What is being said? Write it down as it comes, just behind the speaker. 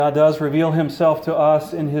God does reveal himself to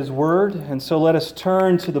us in his word, and so let us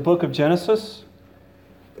turn to the book of Genesis.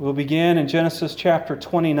 We'll begin in Genesis chapter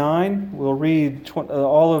 29. We'll read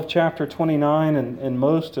all of chapter 29 and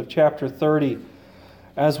most of chapter 30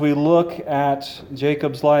 as we look at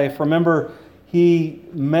Jacob's life. Remember, he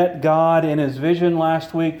met God in his vision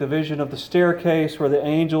last week, the vision of the staircase where the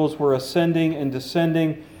angels were ascending and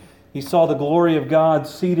descending. He saw the glory of God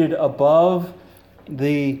seated above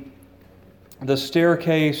the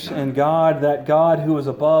staircase, and that God who is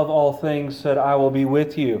above all things said, "I will be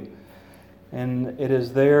with you." And it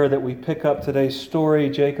is there that we pick up today's story.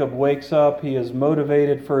 Jacob wakes up. He is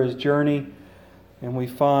motivated for his journey. And we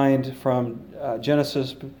find from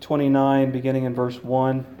Genesis 29, beginning in verse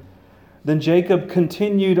 1. Then Jacob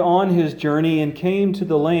continued on his journey and came to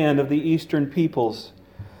the land of the eastern peoples.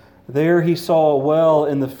 There he saw a well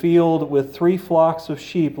in the field with 3 flocks of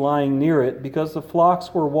sheep lying near it, because the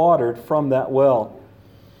flocks were watered from that well.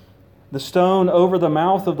 The stone over the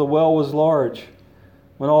mouth of the well was large.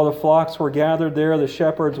 When all the flocks were gathered there, the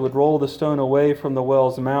shepherds would roll the stone away from the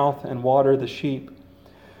well's mouth and water the sheep.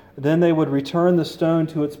 Then they would return the stone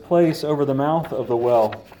to its place over the mouth of the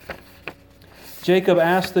well. Jacob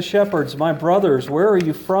asked the shepherds, "My brothers, where are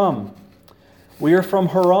you from?" "We are from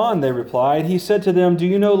Haran," they replied. He said to them, "Do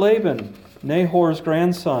you know Laban, Nahor's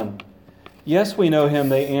grandson?" "Yes, we know him,"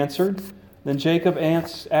 they answered. Then Jacob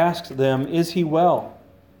asked them, "Is he well?"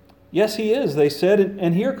 "Yes, he is," they said,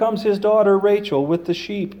 "and here comes his daughter Rachel with the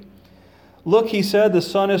sheep." "Look," he said, "the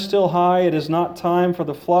sun is still high. It is not time for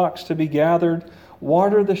the flocks to be gathered.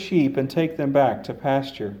 Water the sheep and take them back to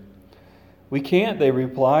pasture." "We can't," they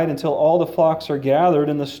replied, "until all the flocks are gathered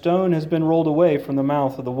and the stone has been rolled away from the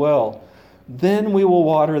mouth of the well. Then we will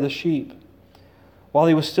water the sheep." While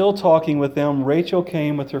he was still talking with them, Rachel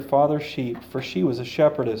came with her father's sheep, for she was a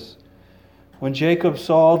shepherdess. When Jacob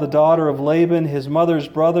saw the daughter of Laban, his mother's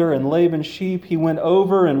brother, and Laban's sheep, he went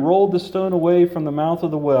over and rolled the stone away from the mouth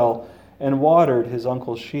of the well and watered his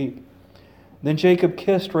uncle's sheep. Then Jacob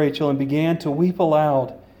kissed Rachel and began to weep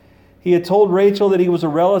aloud. He had told Rachel that he was a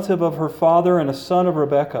relative of her father and a son of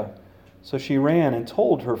Rebekah. So she ran and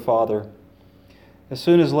told her father. As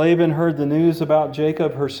soon as Laban heard the news about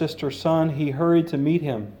Jacob, her sister's son, he hurried to meet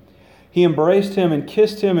him. He embraced him and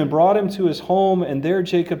kissed him and brought him to his home, and there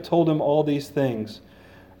Jacob told him all these things.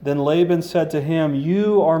 Then Laban said to him,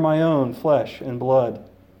 "You are my own flesh and blood."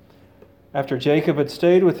 After Jacob had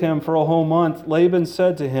stayed with him for a whole month, Laban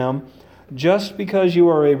said to him, "Just because you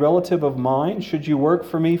are a relative of mine, should you work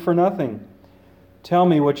for me for nothing? Tell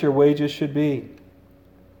me what your wages should be."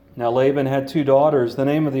 Now Laban had 2 daughters. The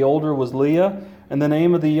name of the older was Leah, and the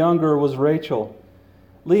name of the younger was Rachel.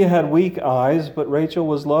 Leah had weak eyes, but Rachel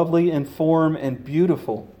was lovely in form and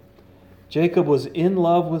beautiful. Jacob was in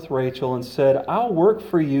love with Rachel and said, "I'll work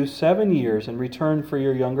for you 7 years in return for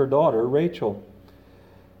your younger daughter, Rachel."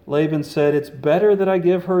 Laban said, "It's better that I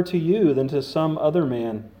give her to you than to some other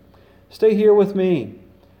man. Stay here with me."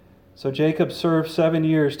 So Jacob served 7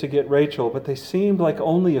 years to get Rachel, but they seemed like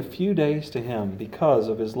only a few days to him because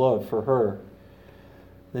of his love for her.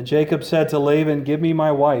 Then Jacob said to Laban, "Give me my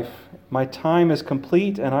wife. My time is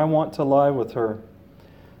complete, and I want to lie with her."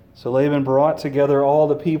 So Laban brought together all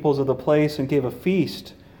the peoples of the place and gave a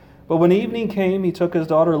feast. But when evening came, he took his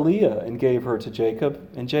daughter Leah and gave her to Jacob,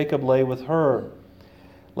 and Jacob lay with her.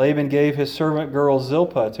 Laban gave his servant girl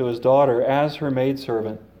Zilpah to his daughter as her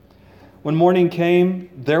maidservant. When morning came,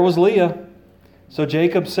 there was Leah. So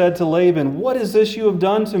Jacob said to Laban, "What is this you have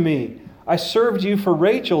done to me? I served you for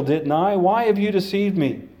Rachel, didn't I? Why have you deceived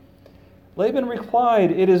me?" Laban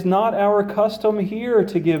replied, "It is not our custom here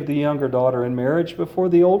to give the younger daughter in marriage before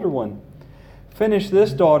the older one. Finish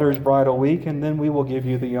this daughter's bridal week, and then we will give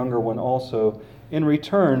you the younger one also, in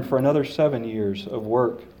return for another 7 years of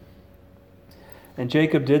work." And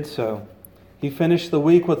Jacob did so. He finished the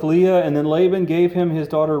week with Leah, and then Laban gave him his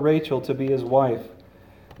daughter Rachel to be his wife.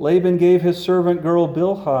 Laban gave his servant girl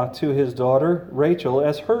Bilhah to his daughter Rachel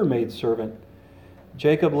as her maidservant.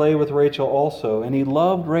 Jacob lay with Rachel also, and he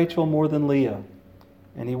loved Rachel more than Leah.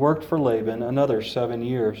 And he worked for Laban another 7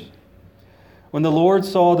 years. When the Lord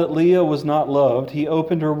saw that Leah was not loved, he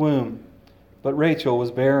opened her womb, but Rachel was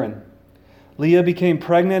barren. Leah became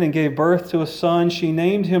pregnant and gave birth to a son. She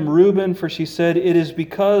named him Reuben, for she said, "It is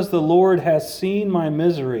because the Lord has seen my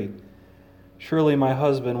misery. Surely my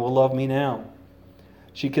husband will love me now."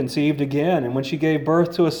 She conceived again, and when she gave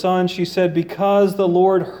birth to a son, she said, "Because the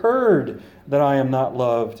Lord heard that I am not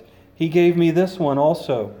loved, he gave me this one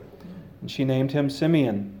also." And she named him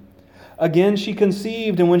Simeon. Again she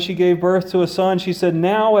conceived, and when she gave birth to a son, she said,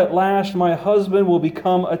 "Now at last my husband will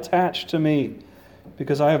become attached to me,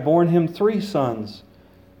 because I have borne him 3 sons.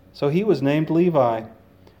 So he was named Levi.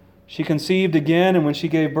 She conceived again, and when she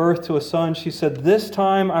gave birth to a son, she said, "This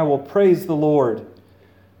time I will praise the Lord."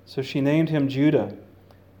 So she named him Judah.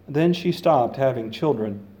 Then she stopped having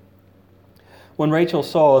children. When Rachel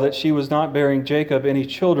saw that she was not bearing Jacob any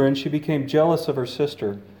children, she became jealous of her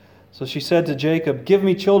sister. So she said to Jacob, "Give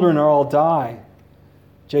me children or I'll die."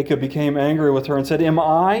 Jacob became angry with her and said, "Am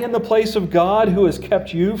I in the place of God who has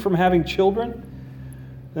kept you from having children?"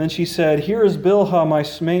 Then she said, "Here is Bilhah, my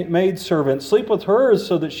maidservant. Sleep with her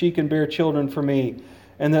so that she can bear children for me,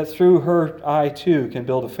 and that through her I too can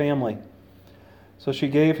build a family." So she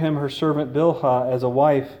gave him her servant Bilhah as a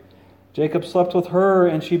wife. Jacob slept with her,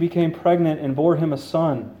 and she became pregnant and bore him a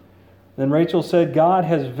son. Then Rachel said, "God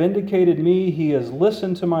has vindicated me. He has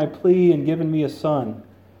listened to my plea and given me a son."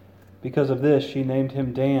 Because of this, she named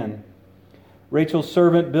him Dan. Rachel's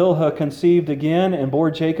servant Bilhah conceived again and bore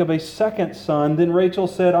Jacob a second son. Then Rachel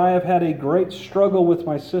said, "I have had a great struggle with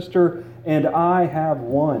my sister, and I have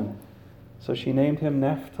won." So she named him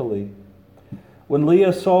Naphtali. When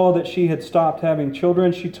Leah saw that she had stopped having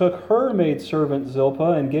children, she took her maidservant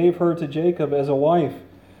Zilpah and gave her to Jacob as a wife.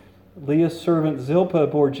 Leah's servant Zilpah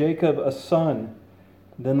bore Jacob a son.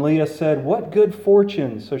 Then Leah said, "What good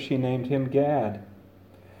fortune!" So she named him Gad.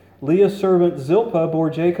 Leah's servant Zilpah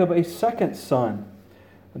bore Jacob a second son.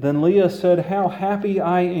 Then Leah said, "How happy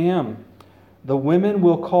I am! The women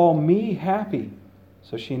will call me happy."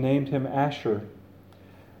 So she named him Asher.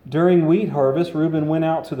 During wheat harvest, Reuben went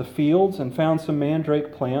out to the fields and found some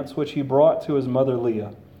mandrake plants, which he brought to his mother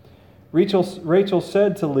Leah. Rachel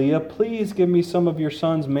said to Leah, "Please give me some of your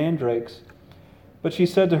son's mandrakes." But she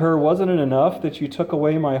said to her, "Wasn't it enough that you took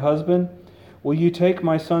away my husband? Will you take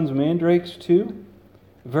my son's mandrakes too?"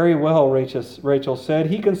 "Very well," Rachel said.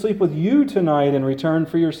 "He can sleep with you tonight in return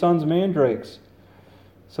for your son's mandrakes."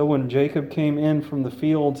 So when Jacob came in from the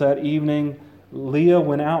fields that evening, Leah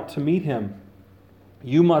went out to meet him.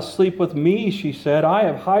 "You must sleep with me," she said. "I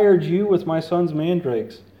have hired you with my son's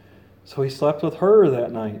mandrakes." So he slept with her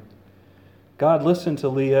that night. God listened to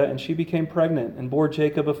Leah, and she became pregnant and bore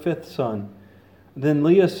Jacob a fifth son. Then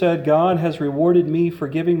Leah said, "God has rewarded me for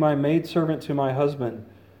giving my maidservant to my husband."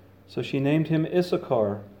 So she named him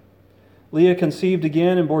Issachar. Leah conceived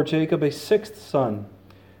again and bore Jacob a sixth son.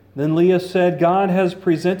 Then Leah said, "God has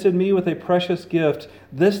presented me with a precious gift.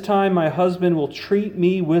 This time my husband will treat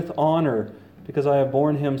me with honor, because I have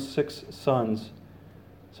borne him 6 sons."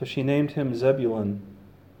 So she named him Zebulun.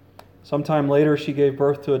 Sometime later she gave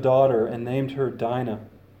birth to a daughter and named her Dinah.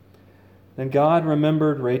 Then God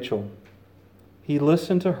remembered Rachel. He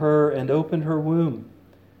listened to her and opened her womb.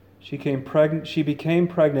 She became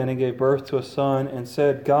pregnant and gave birth to a son and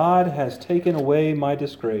said, "God has taken away my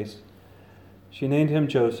disgrace." She named him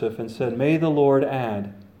Joseph and said, "May the Lord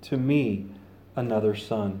add to me another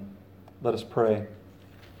son." Let us pray.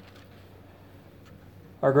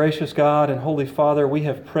 Our gracious God and Holy Father, we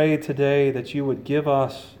have prayed today that you would give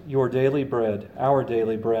us your daily bread, our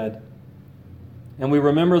daily bread. And we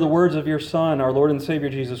remember the words of your Son, our Lord and Savior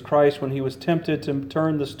Jesus Christ, when he was tempted to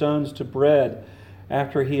turn the stones to bread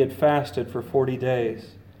after he had fasted for 40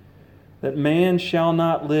 days. That man shall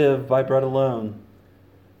not live by bread alone,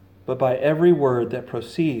 but by every word that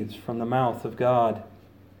proceeds from the mouth of God.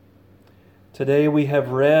 Today we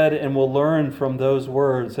have read and will learn from those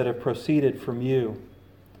words that have proceeded from you.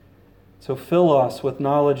 So fill us with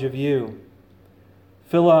knowledge of you.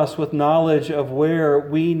 Fill us with knowledge of where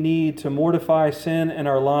we need to mortify sin in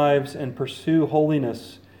our lives and pursue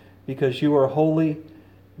holiness, because you are holy,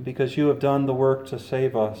 because you have done the work to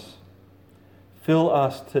save us. Fill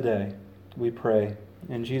us today, we pray.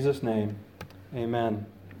 In Jesus' name, amen.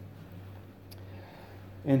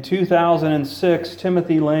 In 2006,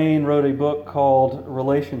 Timothy Lane wrote a book called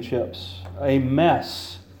Relationships, a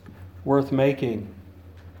mess worth making.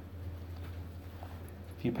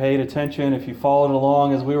 If you paid attention, if you followed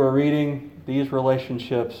along as we were reading, these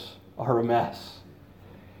relationships are a mess.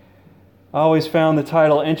 I always found the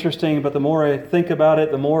title interesting, but the more I think about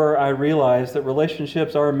it, the more I realize that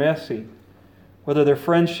relationships are messy. Whether they're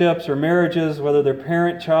friendships or marriages, whether they're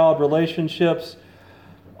parent-child relationships,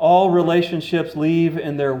 all relationships leave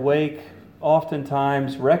in their wake,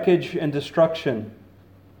 oftentimes, wreckage and destruction.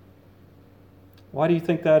 Why do you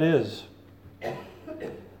think that is?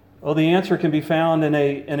 Well, the answer can be found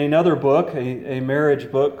in another book, a marriage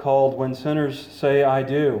book called When Sinners Say I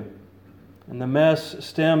Do. And the mess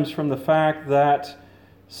stems from the fact that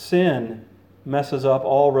sin messes up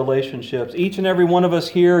all relationships. Each and every one of us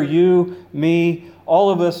here, you, me, all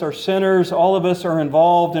of us are sinners. All of us are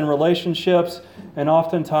involved in relationships. And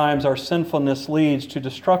oftentimes our sinfulness leads to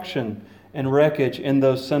destruction and wreckage in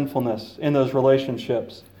those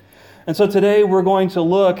relationships. And so today we're going to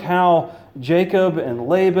look how Jacob and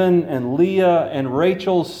Laban and Leah and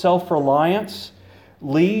Rachel's self-reliance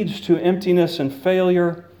leads to emptiness and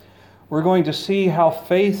failure. We're going to see how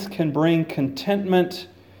faith can bring contentment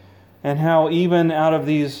and how even out of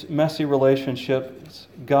these messy relationships,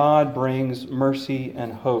 God brings mercy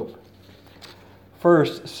and hope.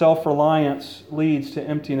 First, self-reliance leads to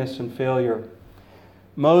emptiness and failure.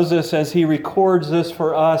 Moses, as he records this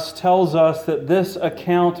for us, tells us that this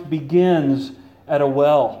account begins at a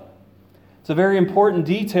well. It's a very important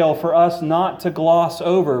detail for us not to gloss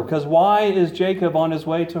over, because why is Jacob on his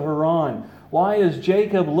way to Haran? Why is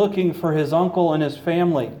Jacob looking for his uncle and his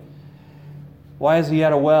family? Why is he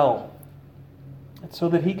at a well? It's so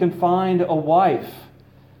that he can find a wife.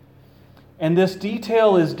 And this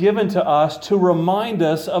detail is given to us to remind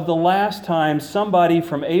us of the last time somebody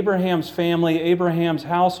from Abraham's family, Abraham's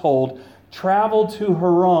household, traveled to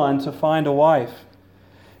Haran to find a wife.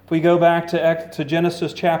 If we go back to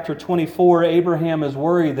Genesis chapter 24, Abraham is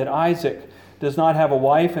worried that Isaac does not have a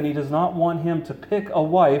wife, and he does not want him to pick a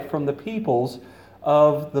wife from the peoples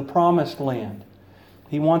of the promised land.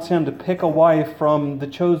 He wants him to pick a wife from the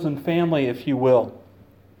chosen family, if you will.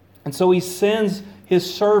 And so he sends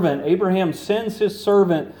his servant. Abraham sends his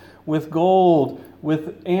servant with gold,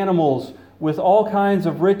 with animals, with all kinds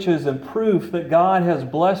of riches and proof that God has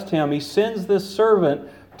blessed him. He sends this servant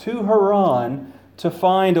to Haran to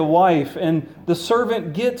find a wife. And the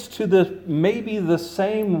servant gets to maybe the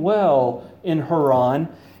same well in Haran,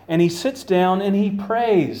 and he sits down and he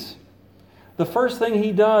prays. The first thing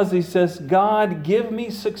he does, he says, God, give me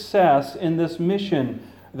success in this mission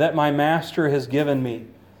that my master has given me.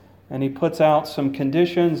 And he puts out some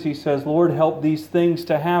conditions. He says, Lord, help these things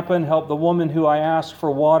to happen. Help the woman who I asked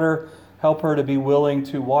for water. Help her to be willing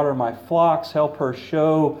to water my flocks. Help her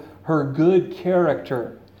show her good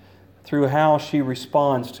character through how she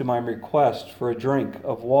responds to my request for a drink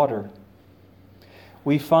of water.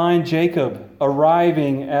 We find Jacob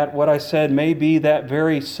arriving at what I said may be that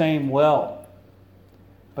very same well.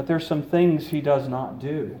 But there's some things he does not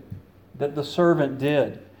do that the servant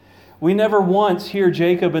did. We never once hear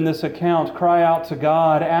Jacob in this account cry out to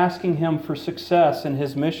God, asking him for success in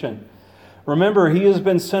his mission. Remember, he has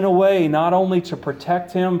been sent away not only to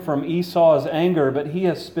protect him from Esau's anger, but he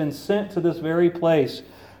has been sent to this very place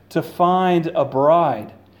to find a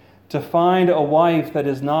bride, to find a wife that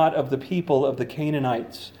is not of the people of the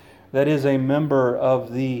Canaanites, that is a member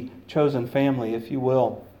of the chosen family, if you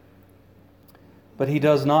will. But he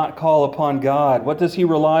does not call upon God. What does he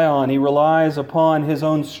rely on? He relies upon his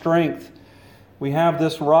own strength. We have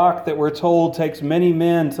this rock that we're told takes many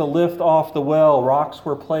men to lift off the well. Rocks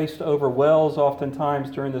were placed over wells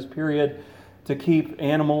oftentimes during this period to keep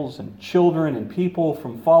animals and children and people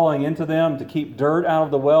from falling into them, to keep dirt out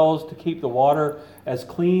of the wells, to keep the water as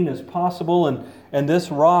clean as possible. And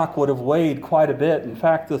this rock would have weighed quite a bit. In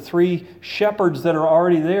fact, the 3 shepherds that are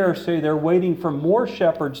already there say they're waiting for more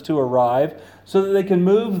shepherds to arrive so that they can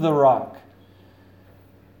move the rock.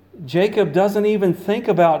 Jacob doesn't even think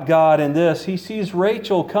about God in this. He sees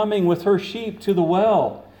Rachel coming with her sheep to the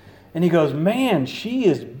well. And he goes, man, she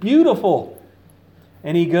is beautiful.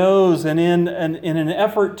 And he goes, and in an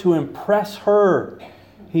effort to impress her,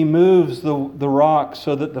 he moves the rock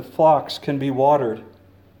so that the flocks can be watered.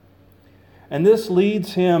 And this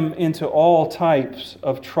leads him into all types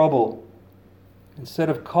of trouble. Instead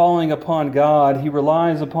of calling upon God, he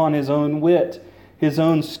relies upon his own wit, his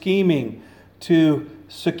own scheming to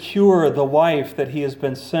secure the wife that he has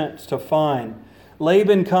been sent to find.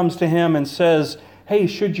 Laban comes to him and says, hey,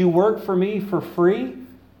 should you work for me for free?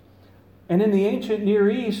 And in the ancient Near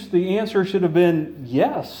East, the answer should have been,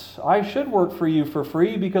 yes, I should work for you for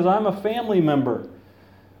free because I'm a family member.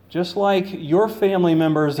 Just like your family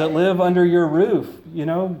members that live under your roof.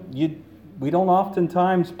 We don't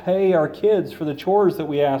oftentimes pay our kids for the chores that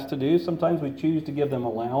we ask to do. Sometimes we choose to give them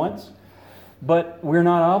allowance. But we're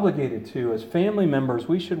not obligated to. As family members,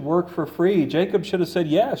 we should work for free. Jacob should have said,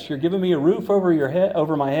 yes, you're giving me a roof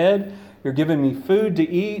over my head. You're giving me food to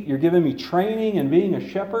eat. You're giving me training and being a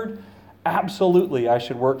shepherd. Absolutely, I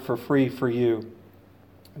should work for free for you.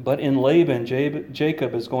 But in Laban,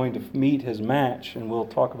 Jacob is going to meet his match, and we'll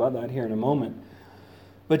talk about that here in a moment.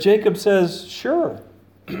 But Jacob says, sure,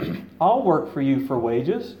 I'll work for you for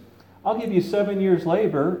wages. I'll give you 7 years'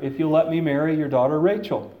 labor if you'll let me marry your daughter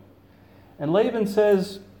Rachel. And Laban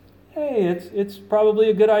says, hey, it's probably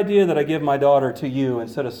a good idea that I give my daughter to you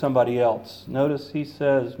instead of somebody else. Notice he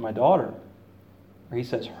says my daughter, or he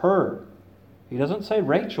says her. He doesn't say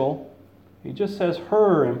Rachel. He just says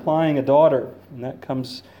her, implying a daughter. And that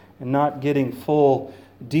comes, and not getting full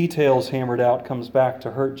details hammered out, comes back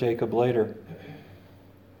to hurt Jacob later.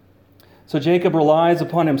 So Jacob relies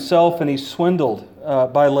upon himself and he's swindled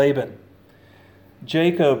by Laban.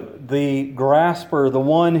 Jacob, the grasper, the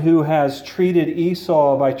one who has treated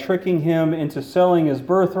Esau by tricking him into selling his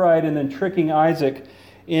birthright and then tricking Isaac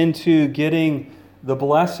into getting the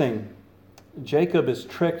blessing. Jacob is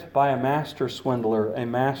tricked by a master swindler, a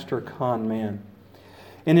master con man.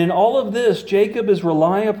 And in all of this, Jacob is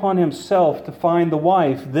relying upon himself to find the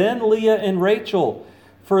wife. Then Leah and Rachel,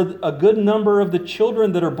 for a good number of the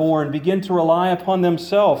children that are born, begin to rely upon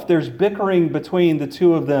themselves. There's bickering between the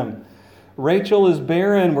two of them. Rachel is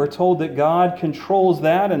barren. We're told that God controls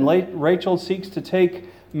that, and Rachel seeks to take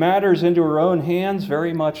matters into her own hands,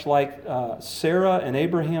 very much like Sarah and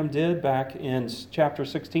Abraham did back in chapter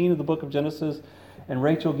 16 of the book of Genesis. And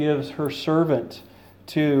Rachel gives her servant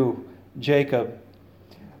to Jacob.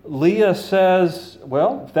 Leah says,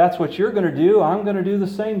 well, if that's what you're going to do, I'm going to do the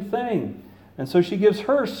same thing. And so she gives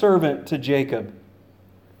her servant to Jacob.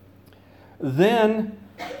 Then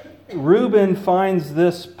Reuben finds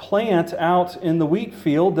this plant out in the wheat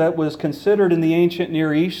field that was considered in the ancient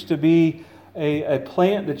Near East to be a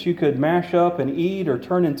plant that you could mash up and eat or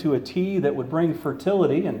turn into a tea that would bring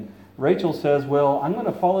fertility. And Rachel says, well, I'm going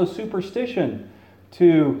to follow superstition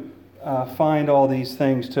to find all these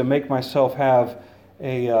things to make myself have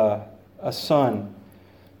a son.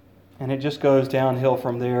 And it just goes downhill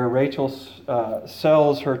from there. Rachel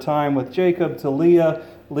sells her time with Jacob to Leah.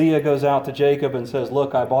 Leah goes out to Jacob and says,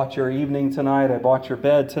 look, I bought your evening tonight. I bought your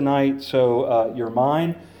bed tonight, so you're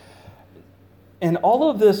mine. And all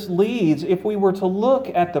of this leads, if we were to look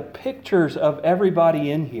at the pictures of everybody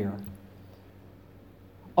in here,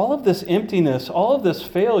 all of this emptiness, all of this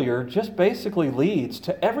failure just basically leads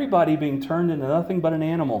to everybody being turned into nothing but an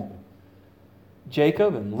animal.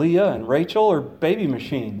 Jacob and Leah and Rachel are baby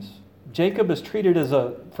machines. Jacob is treated as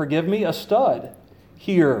a stud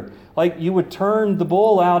here. Like you would turn the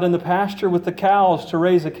bull out in the pasture with the cows to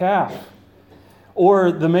raise a calf.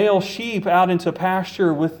 Or the male sheep out into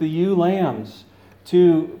pasture with the ewe lambs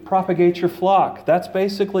to propagate your flock. That's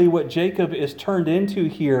basically what Jacob is turned into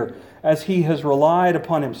here as he has relied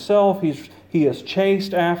upon himself. He has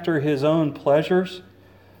chased after his own pleasures.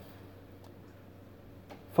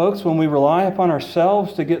 Folks, when we rely upon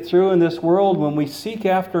ourselves to get through in this world, when we seek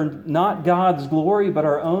after not God's glory but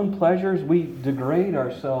our own pleasures, we degrade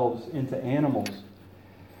ourselves into animals.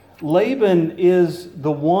 Laban is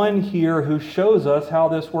the one here who shows us how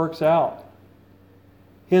this works out.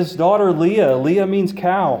 His daughter Leah means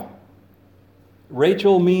cow.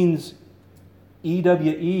 Rachel means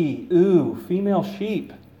EWE, female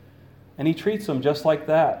sheep. And he treats them just like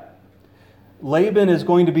that. Laban is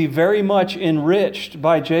going to be very much enriched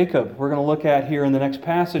by Jacob. We're going to look at here in the next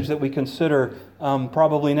passage that we consider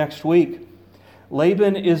probably next week.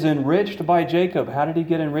 Laban is enriched by Jacob. How did he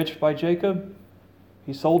get enriched by Jacob?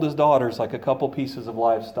 He sold his daughters like a couple pieces of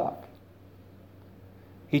livestock.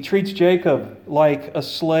 He treats Jacob like a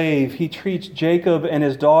slave. He treats Jacob and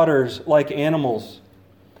his daughters like animals.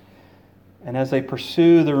 And as they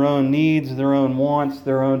pursue their own needs, their own wants,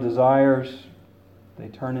 their own desires, they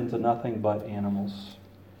turn into nothing but animals.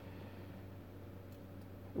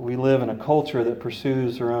 We live in a culture that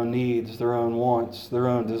pursues their own needs, their own wants, their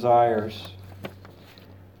own desires.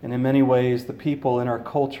 And in many ways, the people in our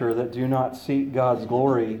culture that do not seek God's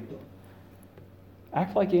glory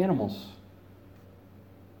act like animals.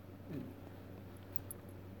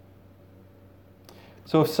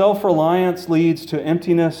 So if self-reliance leads to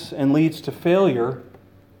emptiness and leads to failure,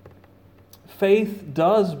 faith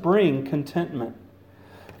does bring contentment.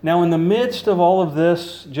 Now, in the midst of all of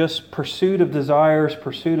this, just pursuit of desires,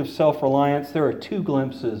 pursuit of self-reliance, there are two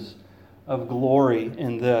glimpses of glory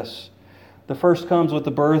in this. The first comes with the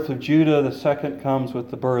birth of Judah. The second comes with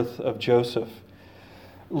the birth of Joseph.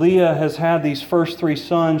 Leah has had these first three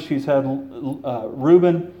sons. She's had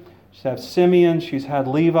Reuben, she's had Simeon, she's had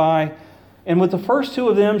Levi. And with the first two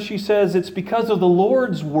of them, she says, it's because of the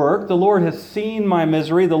Lord's work. The Lord has seen my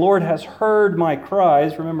misery. The Lord has heard my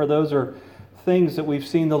cries. Remember, those are things that we've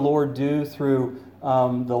seen the Lord do through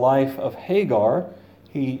the life of Hagar.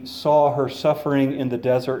 He saw her suffering in the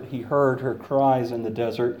desert. He heard her cries in the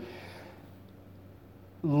desert.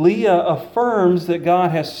 Leah affirms that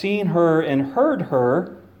God has seen her and heard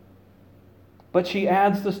her, but she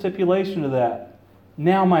adds the stipulation to that.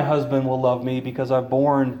 Now my husband will love me because I've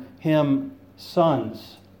borne him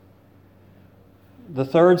sons. The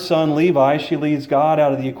third son, Levi, she leaves God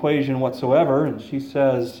out of the equation whatsoever, and she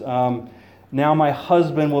says, now my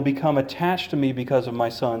husband will become attached to me because of my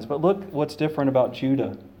sons. But look what's different about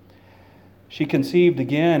Judah. She conceived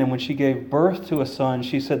again, and when she gave birth to a son,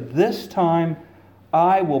 she said, this time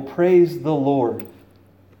I will praise the Lord.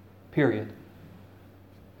 Period.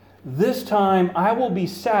 This time I will be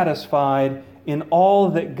satisfied in all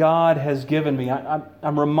that God has given me. I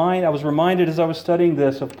was reminded as I was studying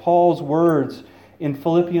this of Paul's words in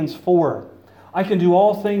Philippians 4. I can do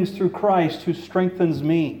all things through Christ who strengthens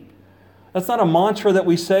me. That's not a mantra that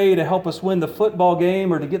we say to help us win the football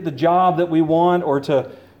game or to get the job that we want or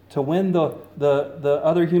to win the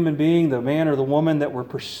other human being, the man or the woman that we're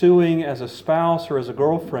pursuing as a spouse or as a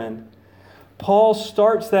girlfriend. Paul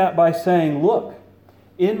starts that by saying, look,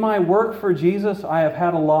 in my work for Jesus, I have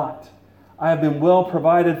had a lot. I have been well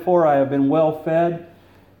provided for. I have been well fed.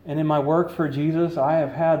 And in my work for Jesus, I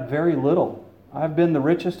have had very little. I've been the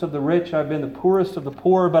richest of the rich. I've been the poorest of the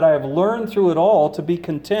poor. But I have learned through it all to be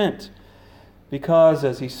content. Because,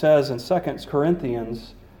 as he says in 2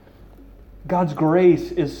 Corinthians, God's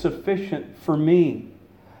grace is sufficient for me.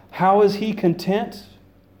 How is he content?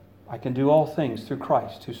 I can do all things through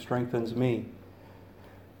Christ who strengthens me.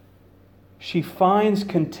 She finds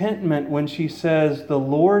contentment when she says, the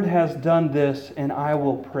Lord has done this and I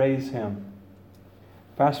will praise him.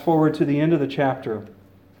 Fast forward to the end of the chapter,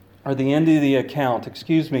 or the end of the account,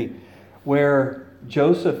 where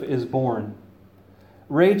Joseph is born.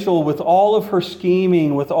 Rachel, with all of her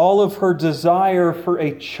scheming, with all of her desire for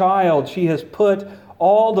a child, she has put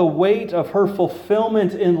all the weight of her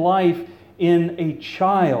fulfillment in life in a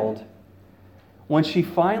child. When she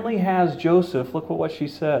finally has Joseph, look at what she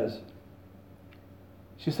says.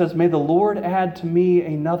 She says, may the Lord add to me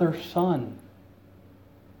another son.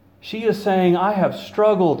 She is saying, I have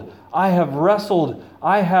struggled, I have wrestled,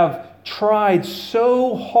 I have tried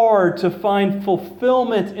so hard to find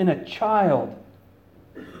fulfillment in a child.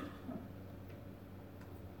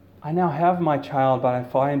 I now have my child, but I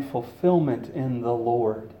find fulfillment in the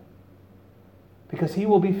Lord. Because he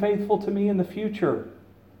will be faithful to me in the future.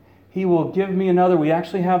 He will give me another. We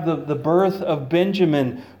actually have the birth of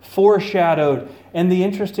Benjamin foreshadowed. And the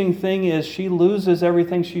interesting thing is she loses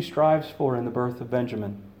everything she strives for in the birth of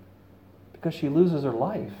Benjamin. Because she loses her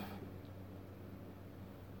life.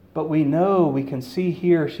 But we know, we can see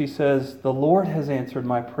here, she says, the Lord has answered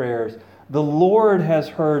my prayers. The Lord has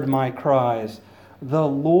heard my cries. The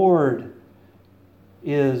Lord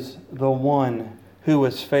is the one who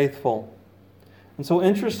is faithful. And so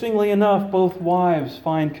interestingly enough, both wives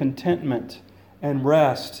find contentment and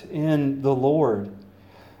rest in the Lord.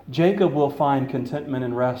 Jacob will find contentment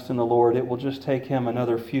and rest in the Lord. It will just take him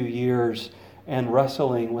another few years and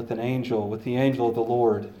wrestling with the angel of the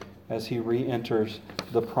Lord, as he re-enters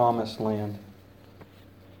the promised land.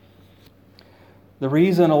 The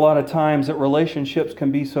reason a lot of times that relationships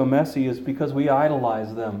can be so messy is because we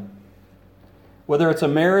idolize them. Whether it's a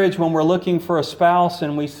marriage, when we're looking for a spouse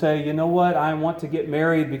and we say, you know what, I want to get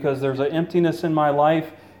married because there's an emptiness in my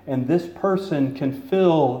life and this person can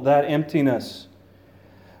fill that emptiness.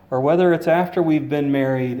 Or whether it's after we've been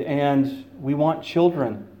married and we want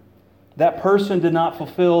children. That person did not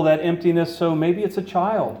fulfill that emptiness, so maybe it's a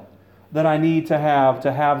child that I need to have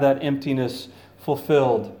that emptiness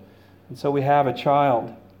fulfilled. And so we have a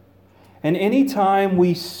child. And anytime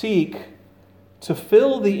we seek to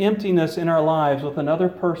fill the emptiness in our lives with another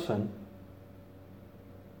person,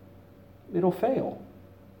 it'll fail.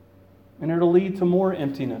 And it'll lead to more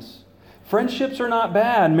emptiness. Friendships are not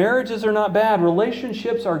bad. Marriages are not bad.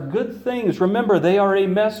 Relationships are good things. Remember, they are a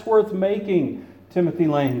mess worth making, Timothy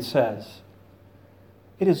Lane says.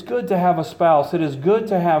 It is good to have a spouse. It is good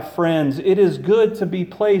to have friends. It is good to be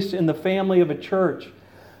placed in the family of a church.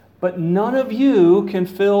 But none of you can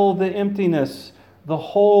fill the emptiness, the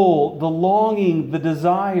hole, the longing, the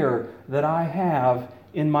desire that I have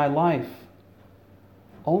in my life.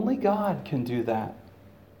 Only God can do that.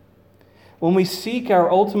 When we seek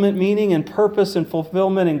our ultimate meaning and purpose and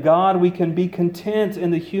fulfillment in God, we can be content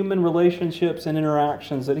in the human relationships and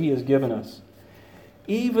interactions that He has given us.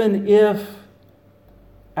 Even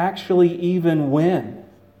when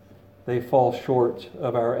they fall short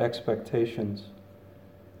of our expectations.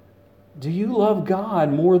 Do you love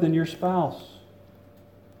God more than your spouse?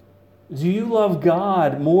 Do you love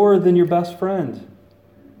God more than your best friend?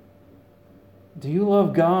 Do you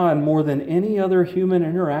love God more than any other human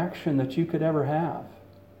interaction that you could ever have?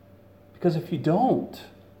 Because if you don't,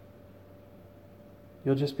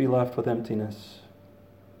 you'll just be left with emptiness.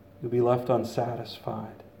 You'll be left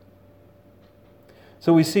unsatisfied.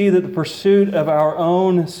 So we see that the pursuit of our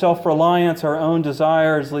own self-reliance, our own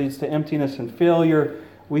desires, leads to emptiness and failure.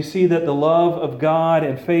 We see that the love of God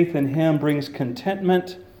and faith in Him brings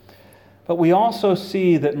contentment. But we also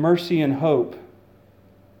see that mercy and hope,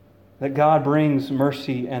 that God brings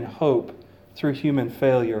mercy and hope through human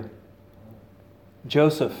failure.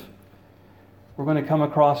 Joseph. We're going to come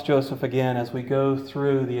across Joseph again as we go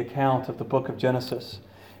through the account of the book of Genesis.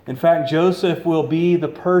 In fact, Joseph will be the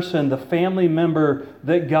person, the family member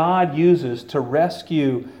that God uses to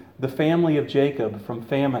rescue the family of Jacob from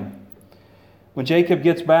famine. When Jacob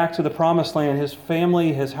gets back to the Promised Land, his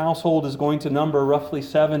family, his household is going to number roughly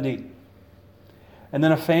 70. And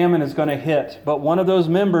then a famine is going to hit. But one of those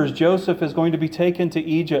members, Joseph, is going to be taken to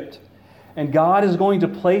Egypt. And God is going to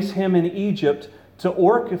place him in Egypt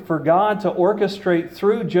for God to orchestrate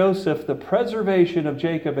through Joseph the preservation of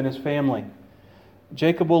Jacob and his family.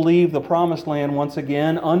 Jacob will leave the Promised Land once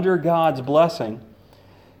again under God's blessing.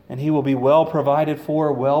 And he will be well provided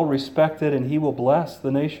for, well respected, and he will bless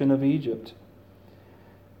the nation of Egypt.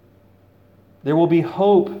 There will be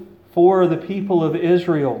hope for the people of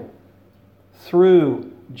Israel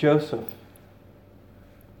through Joseph.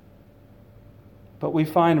 But we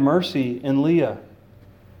find mercy in Leah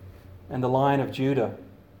and the line of Judah.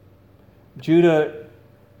 Judah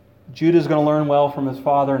is going to learn well from his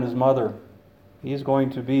father and his mother. He's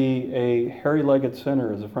going to be a hairy-legged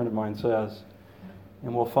sinner, as a friend of mine says.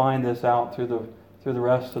 And we'll find this out through the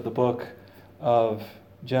rest of the book of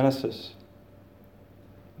Genesis.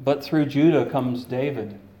 But through Judah comes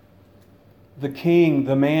David, the king,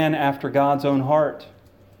 the man after God's own heart.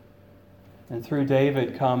 And through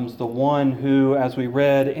David comes the one who, as we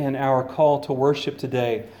read in our call to worship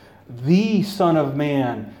today, the Son of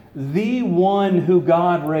Man, the one who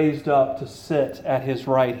God raised up to sit at his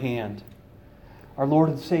right hand. Our Lord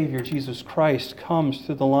and Savior, Jesus Christ, comes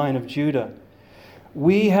through the line of Judah.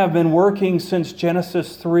 We have been working since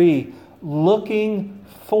Genesis 3, looking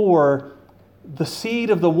for the seed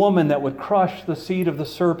of the woman that would crush the seed of the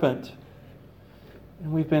serpent.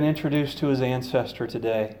 And we've been introduced to his ancestor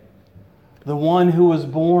today, the one who was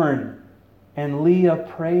born, and Leah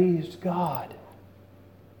praised God.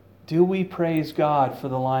 Do we praise God for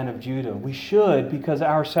the line of Judah? We should, because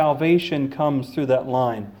our salvation comes through that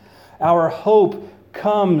line. Our hope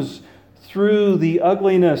comes through the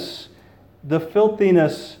ugliness, the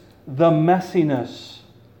filthiness, the messiness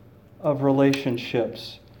of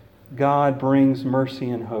relationships. God brings mercy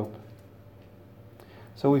and hope.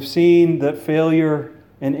 So we've seen that failure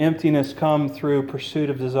and emptiness come through pursuit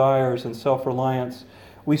of desires and self-reliance.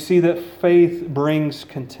 We see that faith brings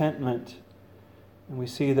contentment. And we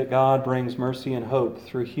see that God brings mercy and hope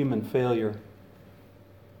through human failure.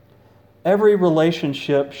 Every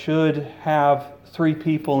relationship should have 3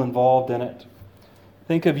 people involved in it.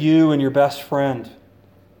 Think of you and your best friend.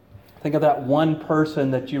 Think of that one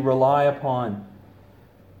person that you rely upon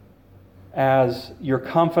as your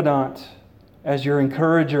confidant, as your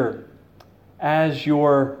encourager, as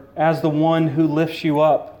the one who lifts you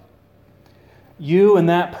up. You and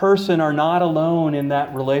that person are not alone in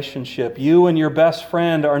that relationship. You and your best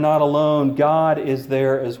friend are not alone. God is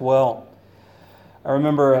there as well. I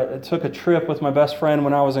remember I took a trip with my best friend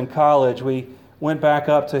when I was in college. We went back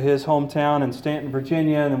up to his hometown in Stanton,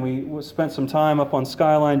 Virginia, and we spent some time up on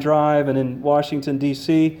Skyline Drive and in Washington,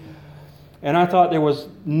 D.C., and I thought there was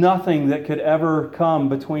nothing that could ever come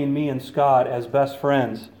between me and Scott as best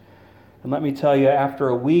friends. And let me tell you, after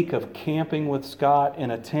a week of camping with Scott in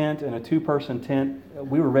a tent, in a 2-person tent,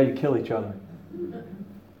 we were ready to kill each other.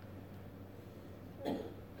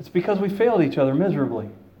 It's because we failed each other miserably.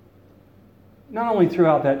 Not only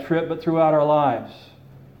throughout that trip, but throughout our lives.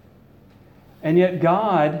 And yet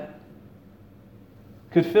God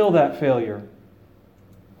could fill that failure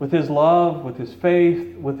with His love, with His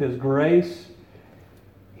faith, with His grace.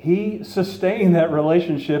 He sustained that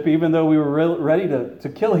relationship even though we were ready to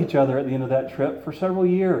kill each other at the end of that trip for several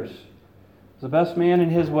years. He was the best man in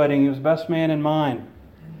his wedding. He was the best man in mine.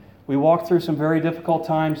 We walked through some very difficult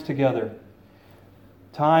times together.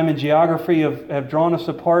 Time and geography have drawn us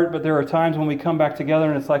apart, but there are times when we come back together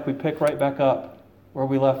and it's like we pick right back up where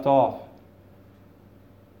we left off.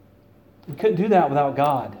 We couldn't do that without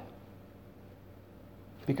God,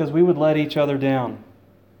 because we would let each other down.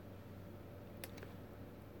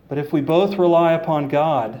 But if we both rely upon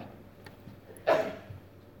God,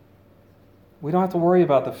 we don't have to worry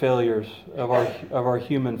about the failures of our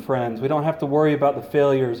human friends. We don't have to worry about the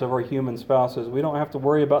failures of our human spouses. We don't have to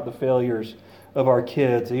worry about the failures of our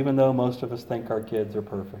kids, even though most of us think our kids are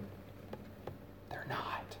perfect. They're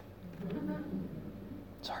not.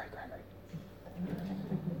 Sorry, Gregory.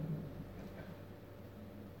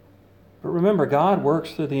 But remember, God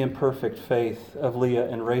works through the imperfect faith of Leah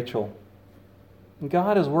and Rachel. And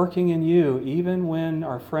God is working in you even when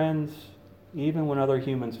our friends, even when other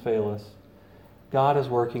humans fail us. God is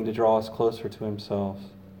working to draw us closer to Himself.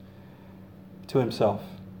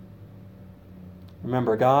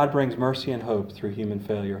 Remember, God brings mercy and hope through human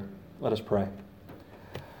failure. Let us pray.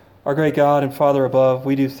 Our great God and Father above,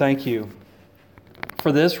 we do thank You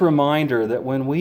for this reminder that when we